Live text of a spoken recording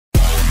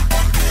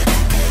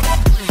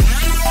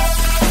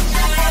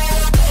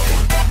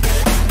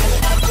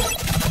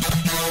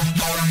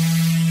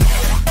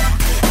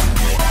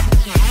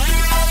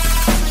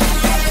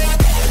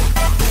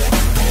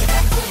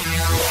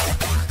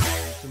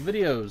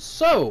Heroes.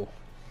 So,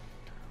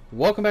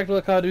 welcome back to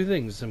Let Kyle Do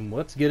Things, and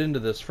let's get into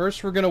this.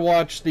 First, we're going to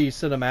watch the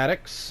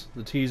cinematics,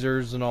 the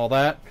teasers, and all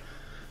that.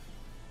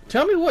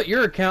 Tell me what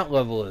your account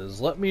level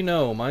is. Let me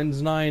know.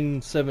 Mine's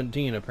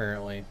 917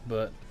 apparently,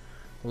 but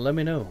let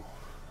me know.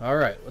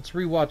 Alright, let's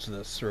rewatch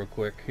this real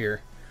quick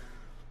here.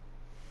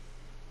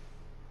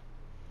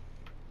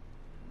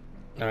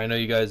 And I know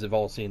you guys have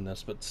all seen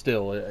this, but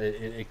still,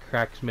 it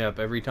cracks me up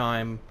every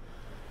time.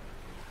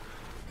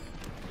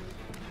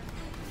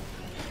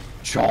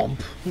 Chomp.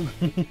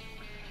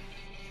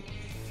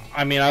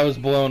 I mean, I was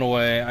blown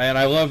away, and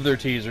I love their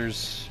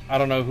teasers. I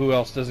don't know who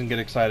else doesn't get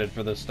excited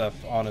for this stuff,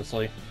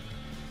 honestly.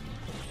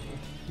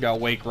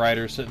 Got Wake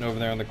Rider sitting over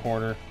there in the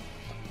corner.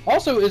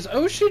 Also, is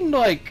Ocean,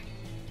 like,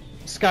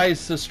 Sky's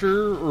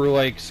sister, or,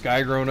 like,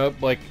 Sky grown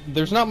up? Like,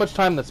 there's not much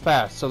time that's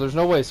passed, so there's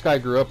no way Sky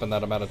grew up in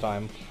that amount of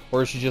time.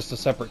 Or is she just a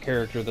separate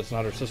character that's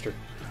not her sister?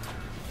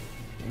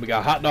 We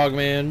got Hot Dog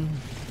Man.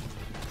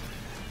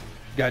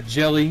 Got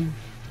Jelly.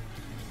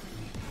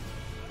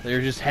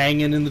 They're just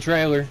hanging in the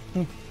trailer.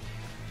 You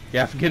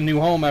have to get a new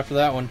home after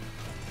that one.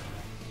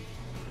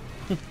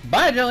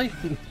 Bye, Jelly!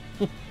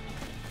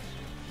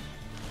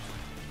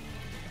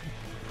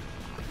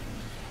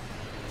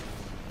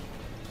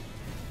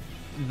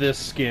 This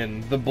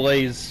skin, the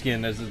Blaze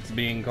skin as it's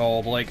being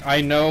called, like, I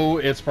know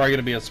it's probably going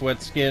to be a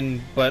sweat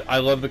skin, but I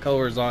love the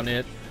colors on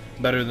it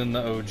better than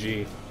the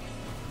OG.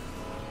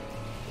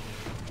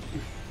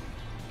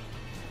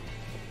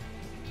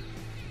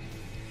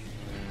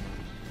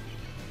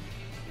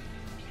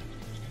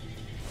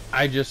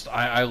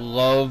 I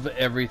love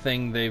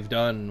everything they've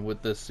done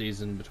with this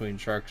season between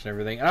sharks and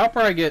everything. And I'll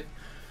probably get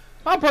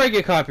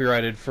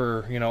copyrighted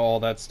for, you know, all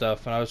that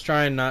stuff. And I was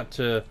trying not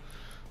to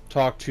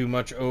talk too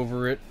much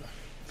over it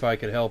if I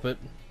could help it.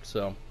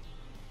 So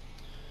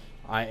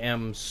I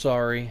am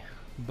sorry,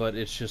 but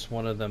it's just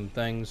one of them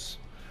things.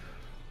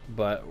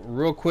 But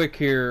real quick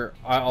here,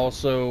 I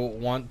also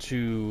want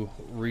to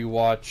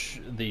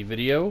rewatch the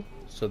video,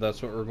 so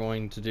that's what we're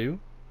going to do.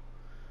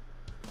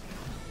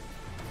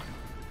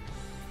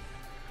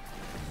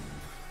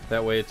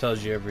 That way it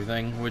tells you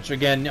everything, which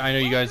again, I know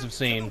you guys have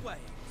seen. And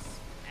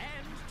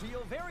to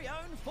your very own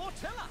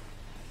Fortilla.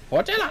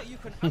 Fortilla! You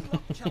can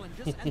unlock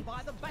challenges and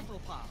buy the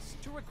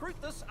Battlepass to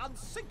recruit this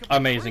unsinkable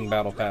amazing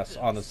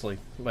Battlepass, honestly.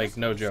 Like,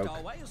 no joke.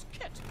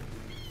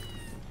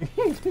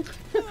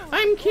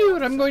 I'm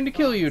cute, I'm going to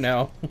kill you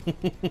now.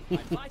 I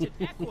invited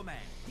Aquaman.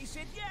 He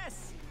said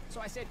yes.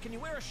 So I said, can you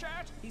wear a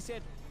shirt? He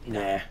said,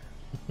 nah.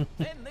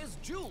 Then there's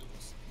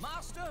Jules,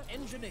 master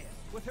engineer,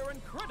 with her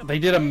incredible... They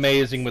did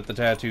amazing with the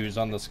tattoos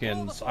on the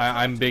skins.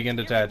 I'm big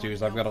into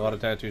tattoos. I've got a lot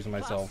of tattoos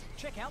myself.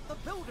 Check out the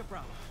Builder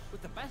Bro.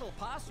 With the Battle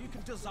Pass, you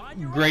can design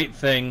your Great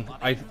thing.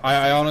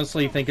 I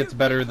honestly think it's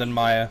better than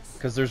Maya,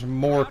 because there's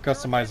more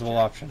customizable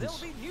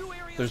options.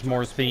 There's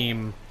more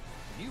theme.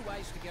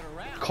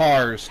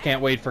 Cars.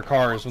 Can't wait for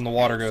cars when the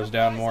water goes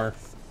down more.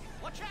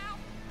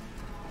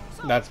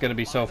 That's going to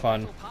be so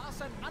fun.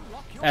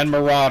 And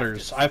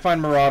Marauders. I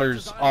find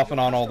Marauders off and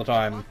on all the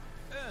time.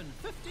 Earn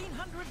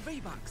 1,500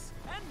 V-Bucks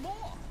and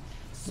more.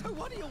 So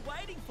what are you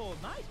waiting for,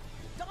 mate?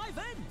 Dive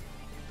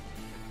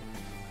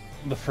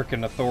in. The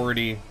frickin'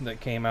 Authority that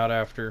came out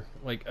after.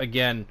 Like,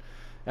 again.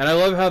 And I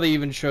love how they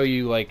even show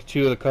you, like,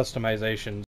 two of the customizations.